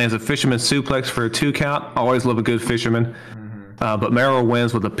 Owen Hart lands a fisherman suplex for a 2 count. Always love a good fisherman. But Merrill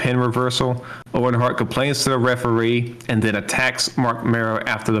wins with a pin reversal. Owen Hart complains to the referee and then attacks Mark Merrill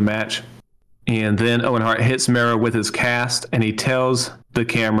after the match. And then Owen Hart hits Merrill with his cast, and he tells the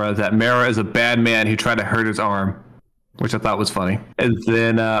camera that Merrill is a bad man who tried to hurt his arm, which I thought was funny. And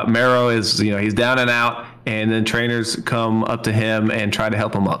then Merrill is, he's down and out, and then trainers come up to him and try to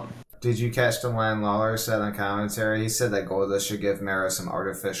help him up. Did you catch the line Lawler said on commentary? He said that Goldust should give Merrill some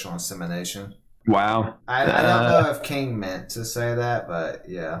artificial insemination. Wow. I don't know if King meant to say that, but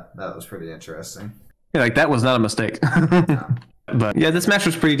yeah, that was pretty interesting. Yeah, that was not a mistake. No. But yeah, this match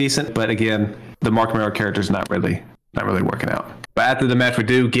was pretty decent. But again, the Mark Merrill character is not really working out. But after the match, we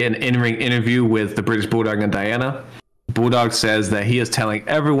do get an in-ring interview with the British Bulldog and Diana. Bulldog says that he is telling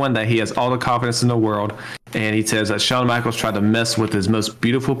everyone that he has all the confidence in the world, and he says that Shawn Michaels tried to mess with his most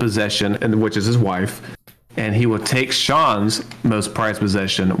beautiful possession, which is his wife, and he will take Shawn's most prized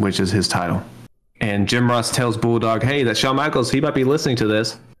possession, which is his title. And Jim Ross tells Bulldog, hey, that Shawn Michaels, he might be listening to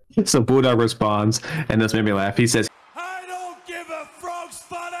this. So Bulldog responds, and this made me laugh. He says, I don't give a frog's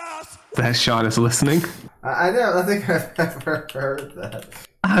fun ass that Shawn is listening. I don't think I've ever heard that.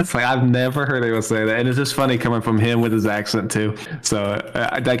 It's like, I've never heard anyone say that. And it's just funny coming from him with his accent, too. So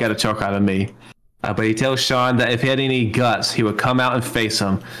that got a choke out of me. But he tells Shawn that if he had any guts, he would come out and face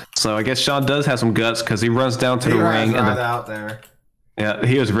him. So I guess Shawn does have some guts because he runs down to the ring. Right out there. Yeah,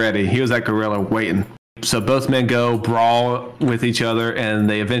 he was ready. He was that gorilla waiting. So both men go brawl with each other, and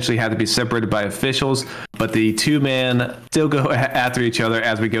they eventually have to be separated by officials. But the two men still go after each other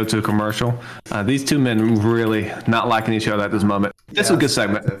as we go to a commercial. These two men really not liking each other at this moment. This was a good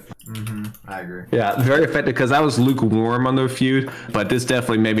segment. I agree. Yeah, very effective because I was lukewarm on the feud, but this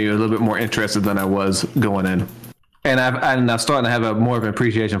definitely made me a little bit more interested than I was going in. And I'm starting to have more of an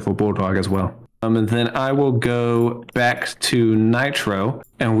appreciation for Bulldog as well. And then I will go back to Nitro,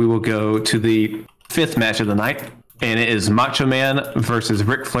 and we will go to the 5th match of the night. And it is Macho Man versus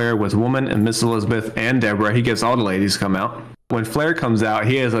Ric Flair with Woman and Miss Elizabeth and Deborah. He gets all the ladies come out. When Flair comes out,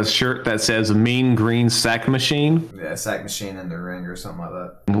 he has a shirt that says Mean Green Sack Machine. Yeah, Sack Machine in the ring or something like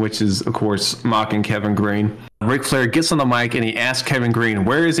that. Which is, of course, mocking Kevin Green. Ric Flair gets on the mic and he asks Kevin Green,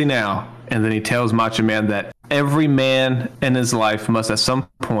 where is he now? And then he tells Macho Man that every man in his life must at some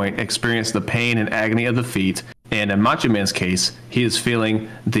point experience the pain and agony of defeat. And in Macho Man's case, he is feeling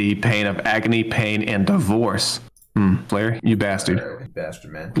the pain of agony, pain, and divorce. Flair, you bastard. You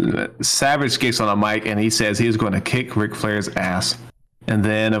bastard, man. Savage gets on a mic and he says he is going to kick Ric Flair's ass. And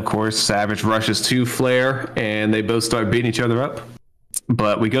then, of course, Savage rushes to Flair and they both start beating each other up.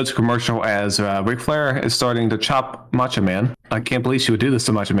 But we go to commercial as Ric Flair is starting to chop Macho Man. I can't believe she would do this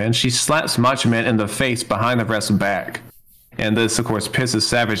to Macho Man. She slaps Macho Man in the face behind the ref's back. And this, of course, pisses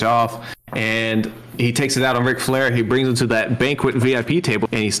Savage off. And he takes it out on Ric Flair. He brings him to that banquet VIP table.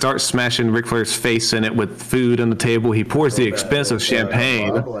 And he starts smashing Ric Flair's face in it with food on the table. He pours the expensive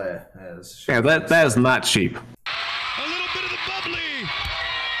champagne. Yeah, that is not cheap. A little bit of the bubbly.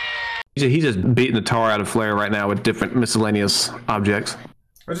 He's just beating the tar out of Flair right now with different miscellaneous objects.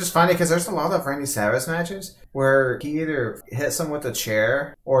 Which is funny because there's a lot of Randy Savage matches where he either hits him with a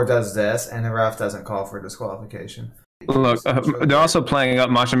chair or does this, and the ref doesn't call for disqualification. Look, they're also playing up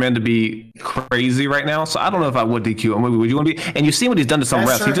Macho Man to be crazy right now, so I don't know if I would DQ him. Would you want to be? And you've seen what he's done to some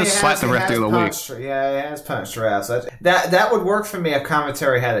refs. He just slapped the ref the other week. Yeah, he has punched refs. That would work for me if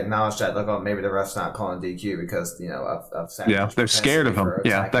commentary had acknowledged that. Look, oh, maybe the ref's not calling DQ because, you know, of Savage. Yeah, they're scared of him.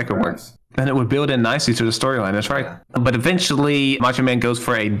 Yeah, that could work. And it would build in nicely to the storyline. That's right. Yeah. But eventually, Macho Man goes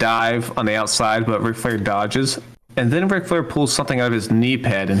for a dive on the outside, but Ric Flair dodges. And then Ric Flair pulls something out of his knee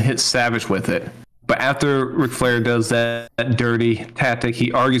pad and hits Savage with it. But after Ric Flair does that dirty tactic,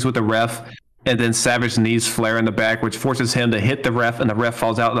 he argues with the ref, and then Savage knees Flair in the back, which forces him to hit the ref, and the ref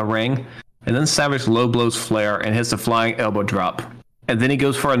falls out in the ring. And then Savage low blows Flair and hits a flying elbow drop. And then he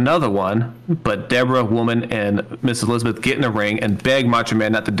goes for another one, but Deborah, Woman, and Miss Elizabeth get in the ring and beg Macho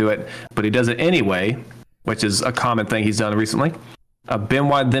Man not to do it, but he does it anyway, which is a common thing he's done recently.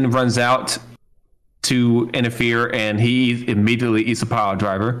 Benoit then runs out to interfere, and he immediately eats a pile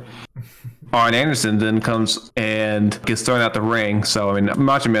driver. Arn Anderson then comes and gets thrown out the ring. So, I mean,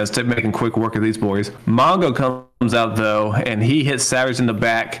 Macho Man's making quick work of these boys. Mongo comes out, though, and he hits Savage in the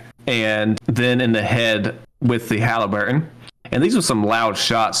back and then in the head with the Halliburton. And these are some loud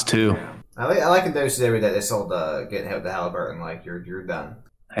shots, too. I like in WCW that they sold getting hit with the Halliburton like you're done.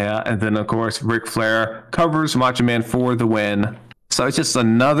 Yeah, and then, of course, Ric Flair covers Macho Man for the win. So it's just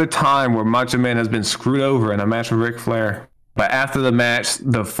another time where Macho Man has been screwed over in a match with Ric Flair. But after the match,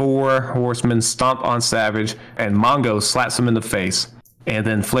 the four horsemen stomp on Savage, and Mongo slaps him in the face. And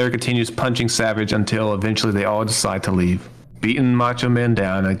then Flair continues punching Savage until eventually they all decide to leave, beating Macho Man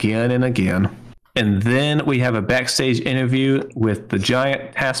down again and again. And then we have a backstage interview with the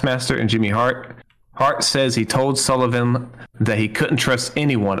Giant, Taskmaster, and Jimmy Hart. Hart says he told Sullivan that he couldn't trust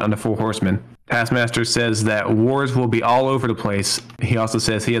anyone under Four Horsemen. Taskmaster says that wars will be all over the place. He also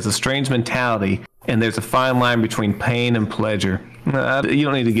says he has a strange mentality, and there's a fine line between pain and pleasure. You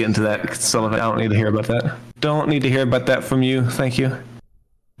don't need to get into that, Sullivan. I don't need to hear about that. Don't need to hear about that from you. Thank you.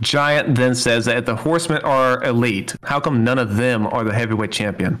 Giant then says that if the Horsemen are elite, how come none of them are the heavyweight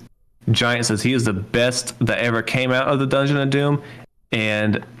champion? Giant says he is the best that ever came out of the Dungeon of Doom,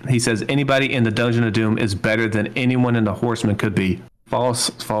 and he says anybody in the Dungeon of Doom is better than anyone in the Horsemen could be. False,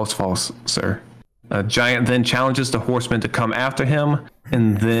 false, false, sir. Giant then challenges the Horsemen to come after him,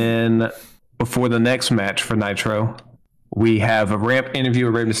 and then before the next match for Nitro, we have a ramp interview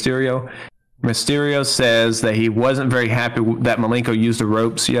with Rey Mysterio. Mysterio says that he wasn't very happy that Malenko used the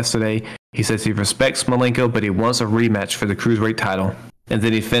ropes yesterday. He says he respects Malenko, but he wants a rematch for the Cruiserweight title. And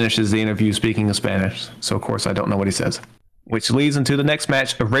then he finishes the interview speaking in Spanish. So, of course, I don't know what he says. Which leads into the next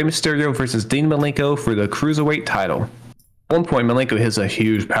match of Rey Mysterio versus Dean Malenko for the Cruiserweight title. At one point, Malenko hits a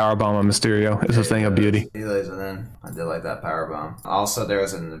huge powerbomb on Mysterio. It's a thing of beauty. He lays it in. I did like that powerbomb. Also, there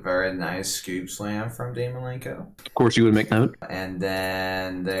was a very nice scoop slam from Dean Malenko. Of course, you would make note. And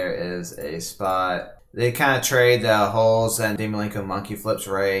then there is a spot. They kind of trade holds, and Dean Malenko monkey flips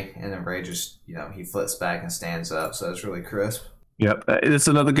Ray, and then Ray just, he flips back and stands up. So it's really crisp. Yep, it's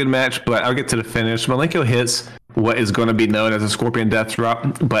another good match, but I'll get to the finish. Malenko hits what is going to be known as a Scorpion Death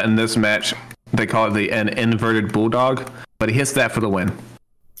Drop, but in this match, they call it an inverted Bulldog, but he hits that for the win.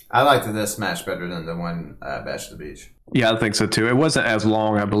 I liked this match better than the one Bash at the Beach. Yeah, I think so too. It wasn't as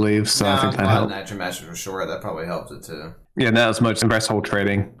long, I believe, so I think that helped. Nitro matches were short. That probably helped it too. Yeah, not as much breast hold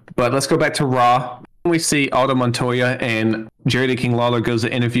trading. But let's go back to Raw. We see Aldo Montoya, and Jerry the King Lawler goes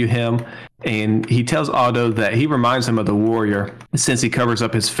to interview him, and he tells Aldo that he reminds him of the Warrior since he covers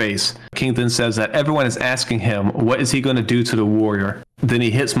up his face. King then says that everyone is asking him, what is he going to do to the Warrior? Then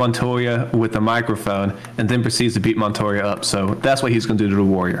he hits Montoya with a microphone and then proceeds to beat Montoya up. So that's what he's going to do to the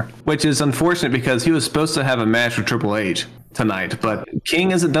Warrior, which is unfortunate because he was supposed to have a match with Triple H tonight, but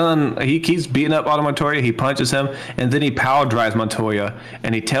King isn't done. He keeps beating up Aldo Montoya. He punches him, and then he power drives Montoya,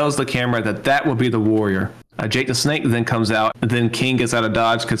 and he tells the camera that that will be the Warrior. Jake the Snake then comes out, and then King gets out of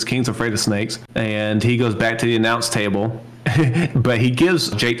dodge because King's afraid of snakes, and he goes back to the announce table. But he gives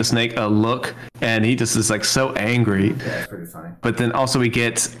Jake the Snake a look, and he just is like so angry. Yeah, it's pretty funny. But then also we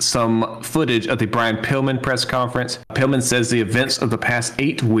get some footage of the Brian Pillman press conference. Pillman says the events of the past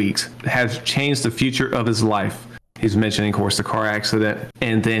 8 weeks have changed the future of his life. He's mentioning, of course, the car accident.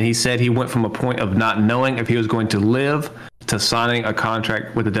 And then he said he went from a point of not knowing if he was going to live to signing a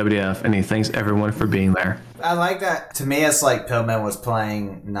contract with the WWF, and he thanks everyone for being there. I like that. To me, it's like Pillman was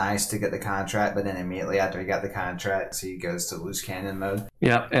playing nice to get the contract, but then immediately after he got the contract, he goes to loose cannon mode.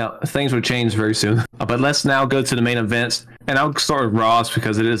 Yeah, things would change very soon. But let's now go to the main events, and I'll start with Raw's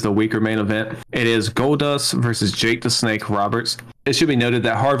because it is the weaker main event. It is Goldust versus Jake the Snake Roberts. It should be noted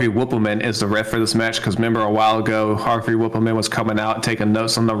that Harvey Whippleman is the ref for this match because remember a while ago, Harvey Whippleman was coming out taking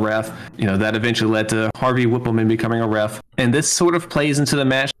notes on the ref. That eventually led to Harvey Whippleman becoming a ref. And this sort of plays into the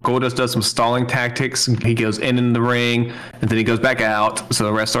match. Goldust does some stalling tactics. He goes in the ring, and then he goes back out, so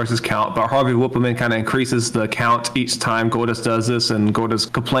the ref starts his count. But Harvey Whippleman kind of increases the count each time Goldust does this, and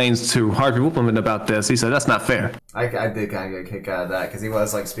Goldust complains to Harvey Whippleman about this. He said, that's not fair. I did kind of get a kick out of that because he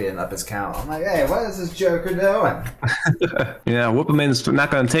was like speeding up his count. I'm like, hey, what is this Joker doing? Yeah, Whippleman's not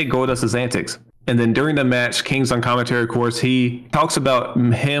going to take Goldust's antics. And then during the match, King's on commentary, of course, he talks about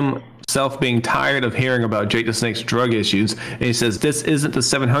himself being tired of hearing about Jake the Snake's drug issues. And he says, this isn't the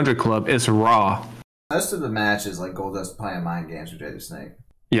 700 Club, it's Raw. Most of the match is like Goldust playing mind games with Jake the Snake.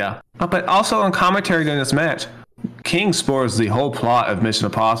 Yeah. But also on commentary during this match, King spoils the whole plot of Mission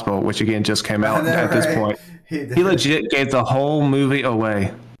Impossible, which again just came out this point. He legit gave the whole movie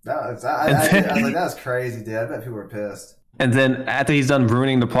away. I was like, that's crazy, dude. I bet people were pissed. And then after he's done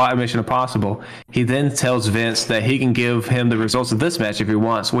ruining the plot of Mission Impossible, he then tells Vince that he can give him the results of this match if he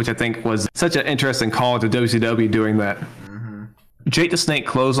wants, which I think was such an interesting call to WCW doing that. Mm-hmm. Jake the Snake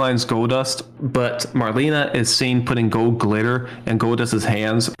clotheslines Goldust, but Marlena is seen putting gold glitter in Goldust's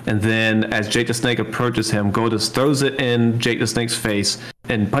hands. And then as Jake the Snake approaches him, Goldust throws it in Jake the Snake's face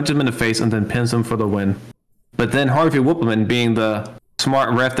and punches him in the face and then pins him for the win. But then Harvey Whippleman, being the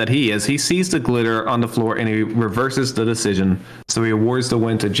smart ref that he is, he sees the glitter on the floor and he reverses the decision. So he awards the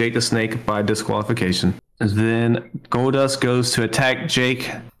win to Jake the Snake by disqualification. And then Goldust goes to attack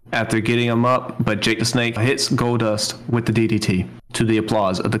Jake after getting him up, but Jake the Snake hits Goldust with the DDT to the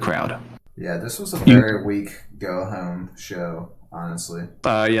applause of the crowd. Yeah, this was a very weak go-home show, honestly.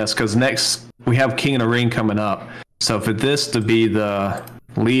 Yes, because next we have King of the Ring coming up. So for this to be the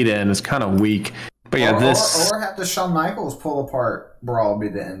lead-in is kind of weak. But yeah, or have the Shawn Michaels pull apart brawl be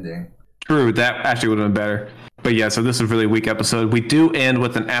the ending. True, that actually would have been better. But yeah, so this is a really weak episode. We do end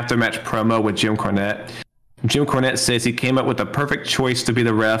with an after-match promo with Jim Cornette. Jim Cornette says he came up with the perfect choice to be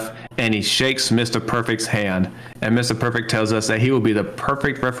the ref, and he shakes Mr. Perfect's hand. And Mr. Perfect tells us that he will be the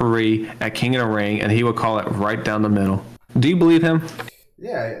perfect referee at King of the Ring, and he will call it right down the middle. Do you believe him?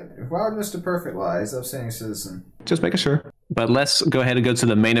 Yeah, why would Mr. Perfect lie? He's an upstanding citizen. Just making sure. But let's go ahead and go to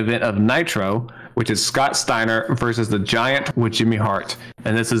the main event of Nitro, which is Scott Steiner versus the Giant with Jimmy Hart.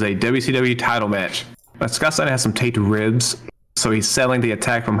 And this is a WCW title match. Scott Steiner has some taped ribs, so he's selling the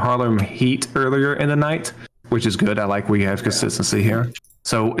attack from Harlem Heat earlier in the night, which is good. I like we have consistency here.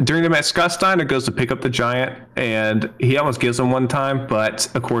 So during the match, Scott Steiner goes to pick up the Giant, and he almost gives him one time,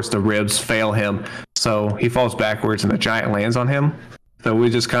 but of course the ribs fail him. So he falls backwards, and the Giant lands on him. So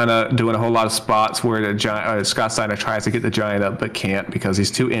we're just kind of doing a whole lot of spots where the Giant, Scott Steiner tries to get the Giant up, but can't because he's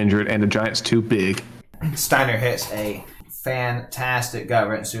too injured and the Giant's too big. Steiner hits a fantastic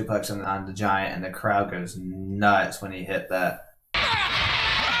gut-wrenching suplex on the Giant, and the crowd goes nuts when he hit that.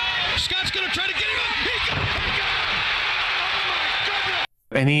 Scott's going to try to get him up. He got him.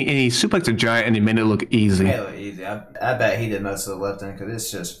 And he suplexed the Giant and he made it look easy. It looked easy. I bet he did most of the lifting because it's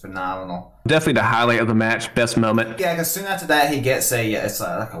just phenomenal. Definitely the highlight of the match, best moment. Yeah, because soon after that he gets it's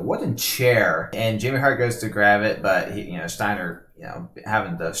like a wooden chair, and Jimmy Hart goes to grab it, but Steiner,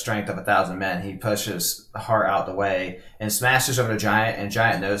 having the strength of 1,000 men, he pushes Hart out the way and smashes over the Giant, and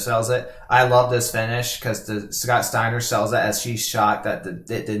Giant no-sells it. I love this finish because Scott Steiner sells it as she's shocked that it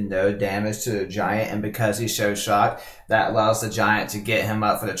did no damage to the Giant, and because he's so shocked, that allows the Giant to get him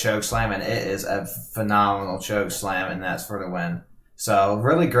up for the choke slam, and it is a phenomenal choke slam, and that's for the win. So,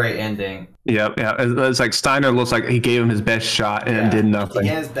 really great ending. Yeah. It's like Steiner looks like he gave him his best shot and did nothing. He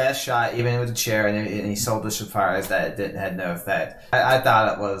had his best shot, even with the chair, and he sold the surprise that it had no effect. I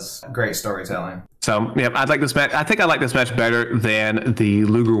thought it was great storytelling. So, yeah, I like this match. I think I like this match better than the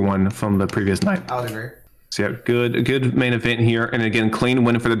Luger one from the previous night. I would agree. So, yeah, good main event here. And again, clean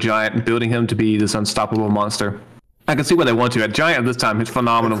win for the Giant, building him to be this unstoppable monster. I can see what they want to. At Giant this time, it's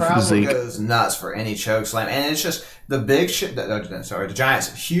phenomenal physique. The crowd goes nuts for any choke slam, and it's just the the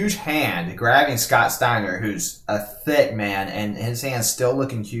Giant's huge hand grabbing Scott Steiner, who's a thick man, and his hand's still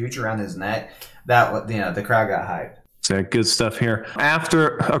looking huge around his neck. The crowd got hyped. So good stuff here.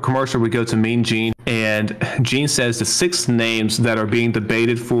 After a commercial, we go to Mean Gene, and Gene says the 6 names that are being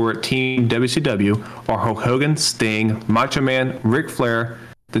debated for Team WCW are Hulk Hogan, Sting, Macho Man, Ric Flair,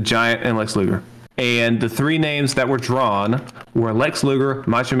 the Giant, and Lex Luger. And the 3 names that were drawn were Lex Luger,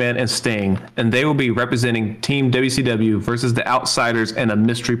 Macho Man, and Sting. And they will be representing Team WCW versus the Outsiders and a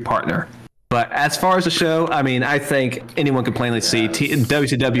mystery partner. But as far as the show, I mean, I think anyone can plainly see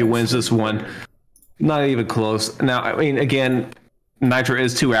WCW wins this one. Not even close. Now, I mean, again, Nitro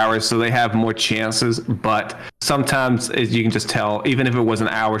is 2 hours, so they have more chances. But sometimes, as you can just tell, even if it was an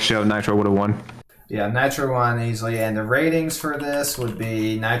hour show, Nitro would have won. Yeah, Nitro won easily, and the ratings for this would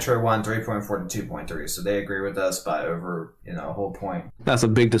be Nitro won 3.4 to 2.3, so they agree with us by over, a whole point. That's a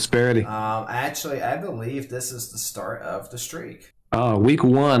big disparity. Actually, I believe this is the start of the streak. Week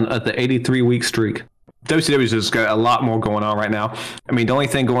 1 of the 83-week streak. WCW's just got a lot more going on right now. I mean, the only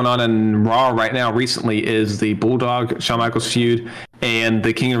thing going on in Raw right now recently is the Bulldog, Shawn Michaels feud, and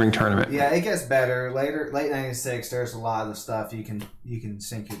the King of the Ring tournament. Yeah, it gets better. Late 96, there's a lot of the stuff you can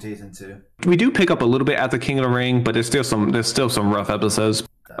sink your teeth into. We do pick up a little bit at the King of the Ring, but there's still some rough episodes.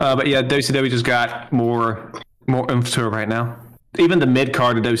 But yeah, WCW just got more oomph to it right now. Even the mid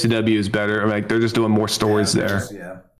card of WCW is better. Like they're just doing more stories there.